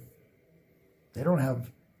they don't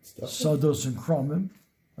have Sodos and Kromim.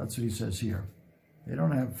 That's what he says here. They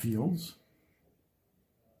don't have fields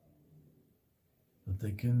that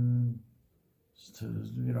they can,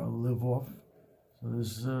 live off.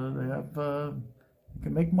 So they have, they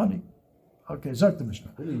can make money. Okay, Zak the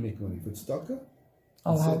Mishnah. What do you make money? For tzedakah?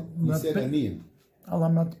 He He said aniyim.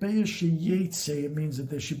 It means that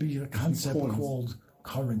there should be a concept coins. called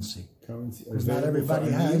currency. Currency. Because not available for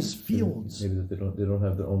everybody aniyim? has fields. Maybe that they don't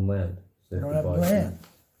have their own land. So They don't have have to buy land.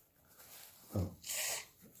 Oh.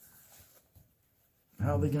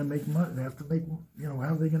 How are they going to make money? They have to make,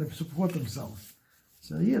 how are they going to support themselves?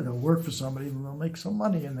 So they'll work for somebody and they'll make some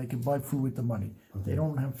money and they can buy food with the money. They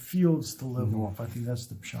don't have fields to live off. I think that's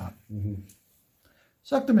the pshat.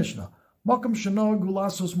 Sak the Mishnah. Makam shana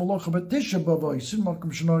gulasos malacha b'tisha b'avoisin.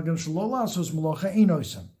 Makam shana gan shalolasos malacha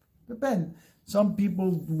einoisim. Depend. Some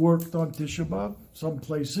people worked on Tisha B'Av, some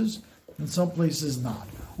places, and some places not.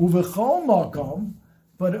 Uvechol makam,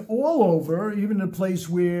 but all over, even a place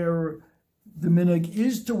where the minhag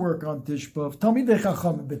is to work on Tisha B'Av, Talmidei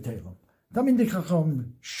Chacham b'Telem. Talmidei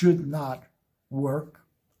Chacham should not work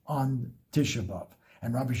on Tisha B'Av.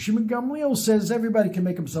 And Rabbi Shimon Gamliel says everybody can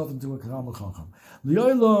make himself into a Talmid Chacham.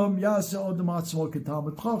 Li'olam yaseh odem atzmo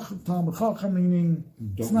Talmid Chacham, meaning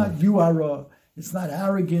it's not yuara, it's not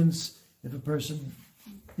arrogance. If a person,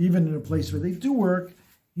 even in a place where they do work,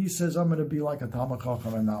 he says, I'm going to be like a Talmid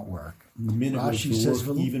Chacham and not work. The minute was Rashi to says,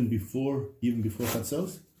 work even before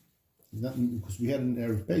Chatzos? Because we had an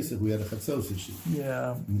Erev Pesach, we had a Chatzos issue.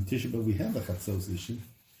 Yeah. In Tisha B'Av we have a Chatzos issue.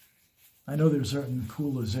 I know there's certain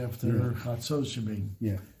coolers after Chatzos, you mean.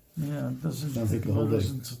 Yeah. Yeah, it doesn't, Sounds like the whole day.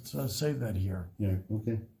 doesn't say that here. Yeah,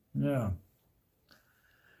 okay. Yeah.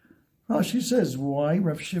 Rashi says, why?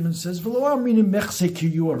 Rav Shimon says,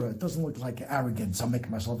 it doesn't look like arrogance. I'll make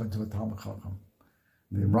myself into a Talmid Chacham.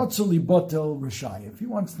 If he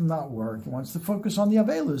wants to not work, he wants to focus on the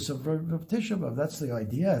Avelus of Tisha B'Av. That's the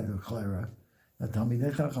idea, the Clara. That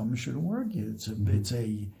Talmidei Chacham shouldn't work. It's a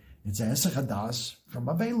Esech Hadas from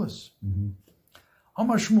Avelus.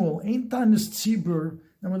 Amar Shmuel, ain't Tainus Tzibur.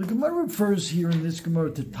 Now when the Gemara refers here in this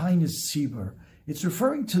Gemara to Tainus Tzibur, it's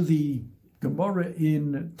referring to the Gemara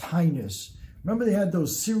in Tainus. Remember they had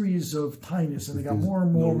those series of Tainus and they got more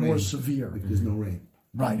and more severe. If there's no rain.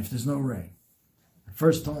 Right, if there's no rain. The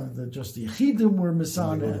first time just the Yechidim were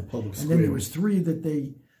Misana, and then there was three that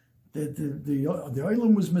the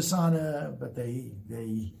Oilam was Misana, but they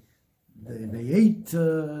ate,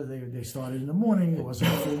 they started in the morning, it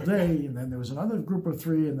wasn't a full day, and then there was another group of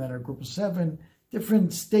three, and then a group of seven,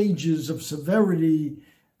 different stages of severity.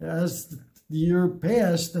 As the year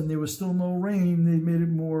passed and there was still no rain, they made it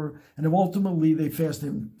more, and then ultimately they fasted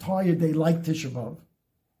the entire day like Tisha B'Av,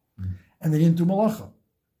 and they didn't do Malacha.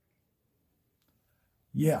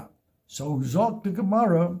 Yeah. So Zok the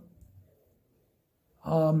Gemara,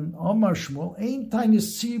 Amar Shmuel, ain't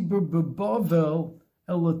Tainus Tzibur b'Bavel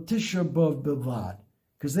el Tisha B'Av bevad,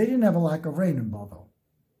 because they didn't have a lack of rain in Bavel.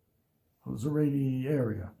 It was a rainy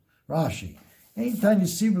area. Rashi, ain't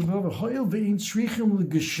Tainus Tzibur b'Bavel hoil ve'in shrichim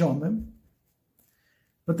l'geshomim.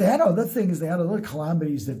 But they had other things. They had other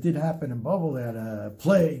calamities that did happen in Bavel. They had a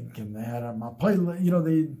plague, and they had a mapayla,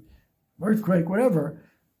 the earthquake, whatever.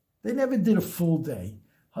 They never did a full day.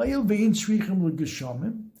 That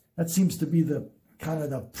seems to be the kind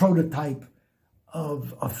of the prototype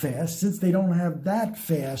of a fast. Since they don't have that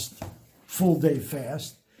fast, full day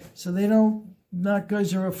fast, so they don't not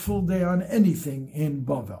gozer a full day on anything in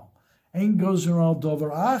Bavel. Ain't gozer al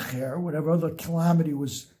dover acher, whatever other calamity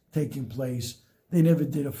was taking place, they never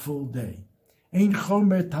did a full day. Ain't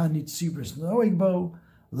chomer tanit sibris noigbo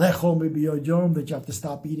lechom b'yodom, that you have to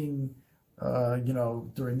stop eating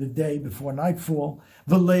during the day before nightfall.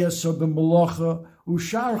 V'le'asor b'malacha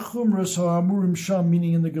ushar chumras ha'amurim sham,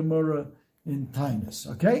 meaning in the Gemara in Tainus.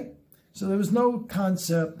 Okay, so there was no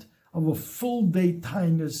concept of a full day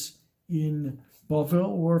Tainus in Bavel,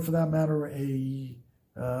 or for that matter, a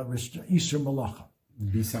Isur Malacha.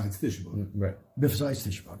 Besides Tisha B'Av. Right. Besides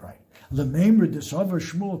Tisha B'Av, right. L'meimer desavar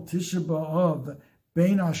Shmuel Tisha B'Av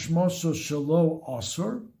bein hashmoso shelo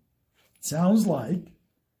asur. Sounds like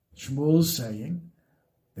Shmuel is saying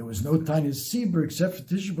there was no Tainus Tzibur except for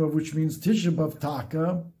Tisha B'Av, which means Tisha B'Av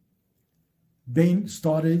Taka. Bain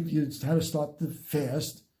started, you had to start the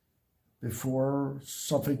fast before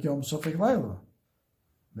Safek Yom, Safek Laila.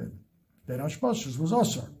 Ben Hashmashas was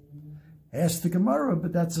Asar. Asked the Gemara,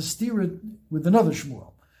 but that's a stira with another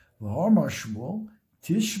Shmuel. V'harmar Shmuel,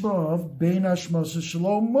 Tishbav Ben Hashmashas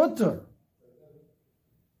Shalom Mutter.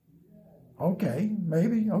 Okay,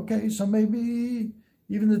 maybe. Okay, so maybe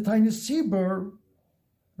even the tiny Tzibur,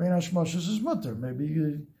 Ben Hashmashas is Mutter. Maybe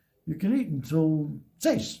you can eat until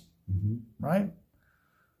Tzeis, right?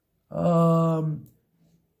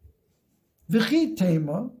 V'chi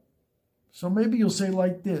Tema, so maybe you'll say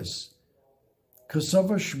like this,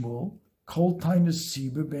 Kasava Shmuel, Kol Tainus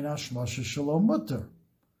Tzibur Ben Hashmashas Shalom Mutter.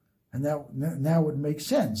 And that now it makes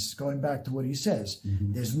sense, going back to what he says.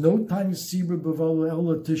 There's no Tainus Tzibur B'Vol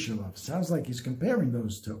Ela Tisha B'Av. Sounds like he's comparing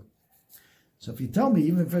those two. So if you tell me,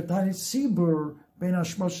 even if a Tainus Tzibur Ben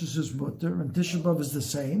Hashmashas is Mutter and Tisha B'Av is the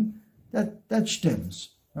same, that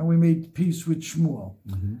stems. And we made peace with Shmuel.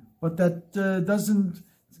 But that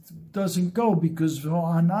doesn't go because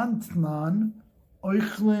V'anantnan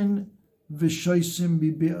Oichlin V'shoisim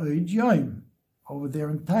B'Be'od Yom over there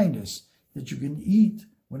in Tainus, that you can eat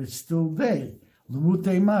when it's still day.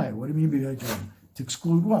 Lemutei mai. What do you mean by to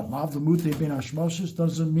exclude what? Mav lemutei ben hashmashas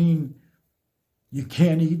doesn't mean you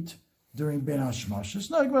can't eat during ben hashmashas.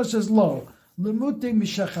 No, Gemara says lo. Lemutei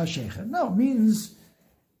mishach hashecha. No, it means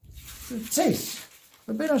it says.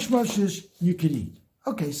 But ben hashmashas you can eat.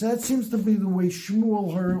 Okay, so that seems to be the way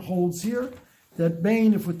Shmuel holds here. That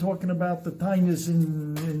Bain, if we're talking about the Tainus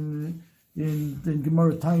in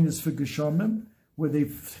Gemara Tainus for Geshamim, where they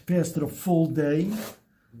fasted a full day.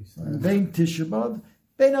 And Bein Tisha B'Av,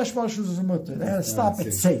 Bein Hashmashas is a mutter. They had to stop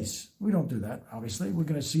at Seis. We don't do that, obviously. We're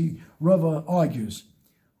going to see Rava argues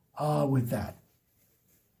with that.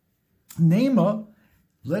 Nema,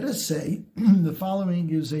 let us say, the following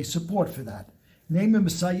is a support for that. Nema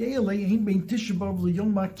Messiah ain't Bein Tisha B'Av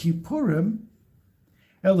L'Yom Kippurim,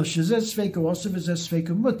 Ela Shezes Sveika Osav Zes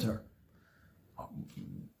Sveika Mutter.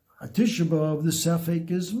 A Tisha B'Av, the Safek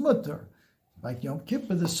is mutter. Like Yom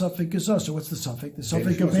Kippur, the suffix is also. What's the suffix? The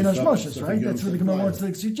suffix of Ben Hashmashas, right? That's what the Gemara wants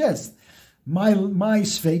to suggest. My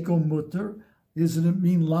sfeiko mutter, doesn't it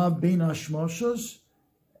mean lav Ben Hashmashas?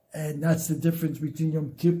 And that's the difference between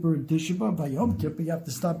Yom Kippur and Tisha B'Av. By Yom Kippur, you have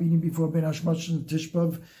to stop eating before Ben Hashmashas, and Tisha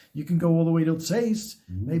B'Av, you can go all the way till Tzeis.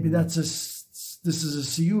 Maybe this is a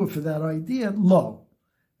siyua for that idea. Lo,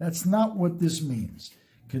 that's not what this means.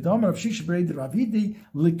 Kedamar of Shisha Bered Ravidi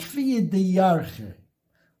Likfiya de Yarche.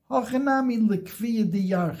 Meaning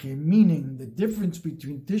the difference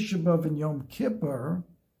between Tisha B'Av and Yom Kippur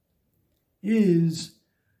is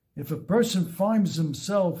if a person finds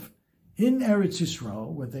himself in Eretz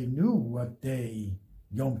Yisrael, where they knew what day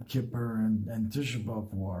Yom Kippur and Tisha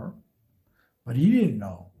B'Av were, but he didn't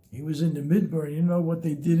know. He was in the Midbar, he didn't know what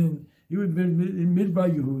they did he would be in Midbar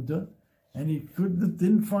Yehuda, and he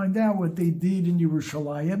didn't find out what they did in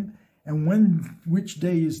Yerushalayim, and which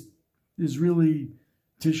day is really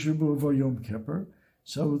Tisha B'Av or Yom Kippur.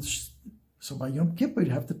 So by Yom Kippur,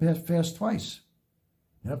 you have to fast twice.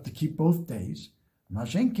 You have to keep both days.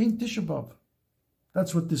 Mashen King Tisha B'Av.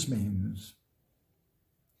 That's what this means.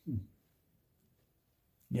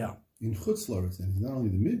 Yeah. In Chutz La'aretz, it's not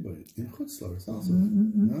only the Midbar, in Chutz La'aretz also.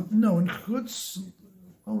 No, in Chutz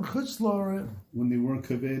La'aretz. When they weren't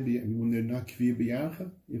kaveh, when they're not kaveh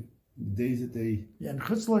b'yarcha, if the days that they... Yeah, in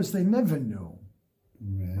Chutz La'aretz, they never knew.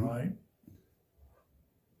 Right?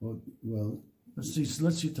 Well, let's see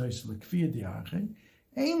Taisa Kfiyah Diache.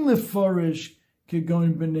 Ein lefarish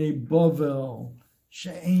kegoin b'nei Bovel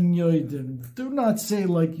she'ein yoidim. Do not say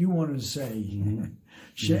like you want to say.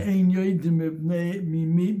 She'ein yoidim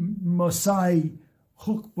Masai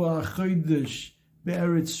chukba chodesh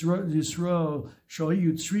be'eretz Yisrael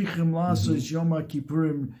shayu tzrichim lasos Yom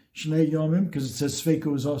Kippurim shnei yomim, because it says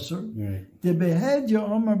Sveiko is also. De behed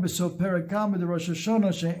yomar b'so perakam de Rosh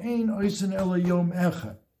Hashanah she'ein oisen ela yom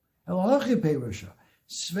echad.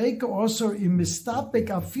 Sveika also in mistapek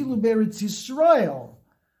afilu beretz Yisrael.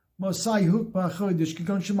 Masai hukba chodesh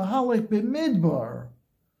kikon shemahalek b'midbar.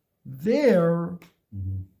 There,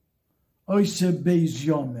 oise beis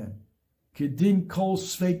yomim. Kedin kol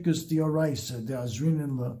sveikus dioraisa de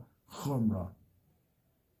azrinin la chumra.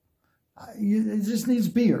 It just needs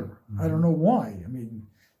beer. I don't know why. I mean,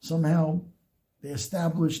 somehow they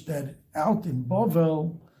established that out in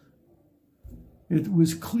Bovel, it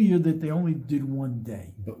was clear that they only did one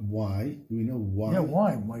day. But why? Do we know why? Yeah,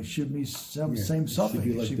 why? Why should be same suffix? Should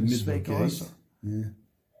be like the midbar also.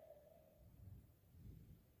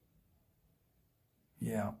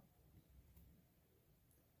 Yeah.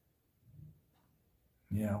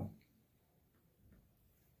 Yeah.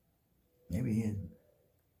 Maybe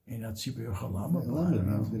in Atzibur I Chalama.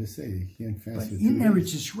 was going to say, you can't fast But for 2 in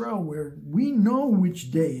Eretz days. Yisrael, where we know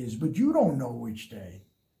which day is, but you don't know which day,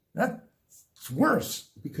 that's worse.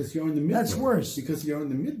 Because you're in the midbar. That's worse. Because you're in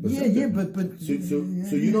the midbar. Yeah, but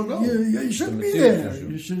So you don't know. You shouldn't be there.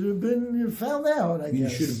 You should have been found out. I guess You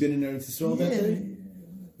should have been in Eretz Yisrael that day.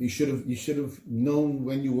 You should have known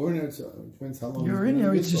when you were in Eretz Yisrael. Depends how long You're you've in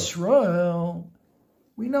been Eretz Yisrael.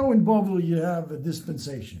 We know in Bovel you have a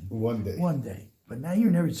dispensation. 1 day. 1 day. But now you're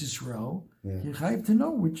in Eretz Yisrael. Yeah. You have to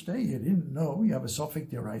know which day. You didn't know. You have a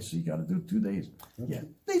suffix deraisa. You got to do 2 days. Okay. Yeah,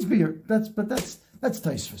 days beer. That's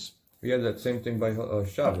taisvus. We had that same thing by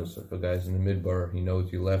Shabbos. If a guy's in the midbar, he knows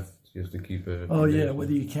he left. He has to keep it. Oh yeah,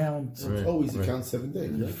 whether you count. Right. Always you count 7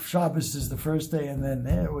 days, right? Shabbos is the first day, and then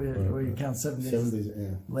where you count 7 days. 7 days,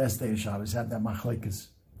 yeah. Last day of Shabbos, have that machlekes.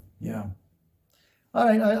 Yeah. All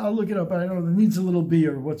right, I'll look it up. I know it needs a little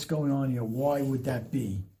beer. What's going on here? Why would that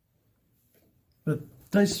be? But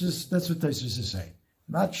that's what Taisus is saying.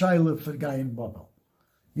 Not Shiloh for the guy in Babel.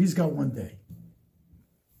 He's got 1 day.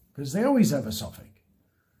 Because they always have a suffix.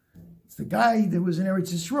 It's the guy that was in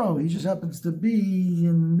Eretz Yisrael. He just happens to be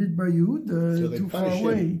in Midbar Yehuda, So they too far punish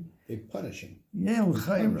away. him. They punish him. Yeah,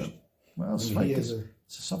 l'chayra. punished. Well, it's I mean, like he it's has a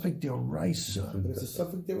suffix deraisa. But it's a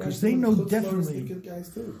suffix there. 'Cause they know definitely- guys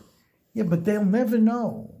too. Yeah, but they'll never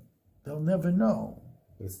know. They'll never know.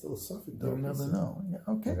 But it's still a suffix. They'll never know.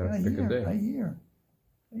 Yeah, okay, You gotta I pick a day. hear.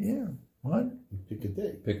 What? You pick a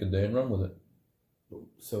day. Pick a day and run with it.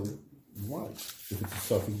 So why? If it's a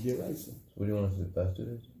suffix deraisa. What do you want us to do? Fast 2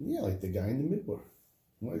 days? Yeah, like the guy in the midbar.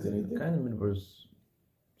 Why is that any different? Kind of midbar is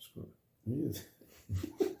screwed. He is.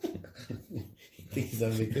 He thinks he's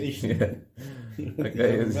on vacation. Yeah. That guy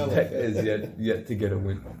is yet to get a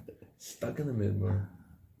win. Stuck in the midbar.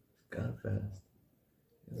 God fast.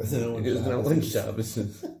 Doesn't know when He doesn't know when Shabbos Shabbos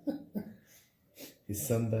is. His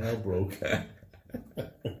sundial broke.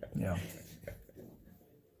 Yeah.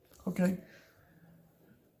 Okay.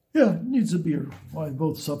 Yeah, needs a beer. Well,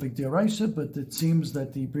 both suffix deraisa, but it seems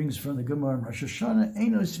that he brings from the Gemara and Rosh Hashanah,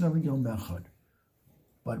 Ein Osin Yom Echad.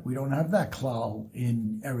 But we don't have that klal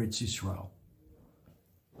in Eretz Yisrael.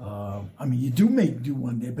 I mean, you do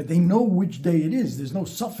 1 day, but they know which day it is. There's no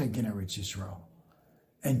suffix in Eretz Yisrael.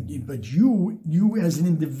 But you as an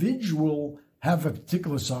individual have a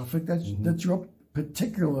particular suffix. That's your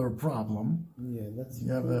particular problem. Yeah, that's.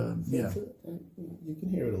 You have You can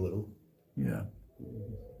hear it a little. Yeah.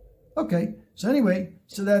 Okay. So anyway,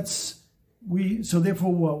 so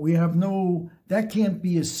therefore what? We have that can't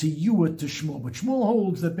be a siyua to Shmuel. But Shmuel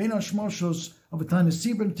holds that Bein HaShmoshos of a time of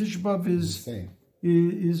Sibur and Tisha B'Av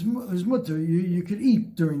is mutter. You could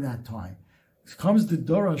eat during that time. Comes the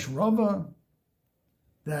Dorash Rava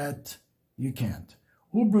that you can't.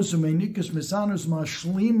 Ubrus umenikus mesanus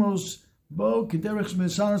mashlimos bo kederech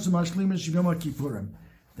mesanus mashlimos yom kippurim.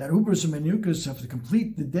 That Ubrus umenikus have to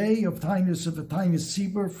complete the day of Tainus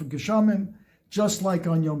Sibur for Geshamim, just like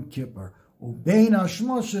on Yom Kippur. Ubein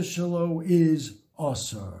hashmoshes shelo is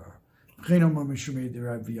osir.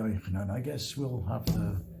 I guess we'll have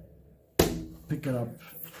to pick it up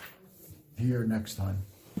here next time.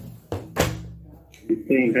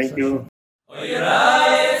 Okay, thank you.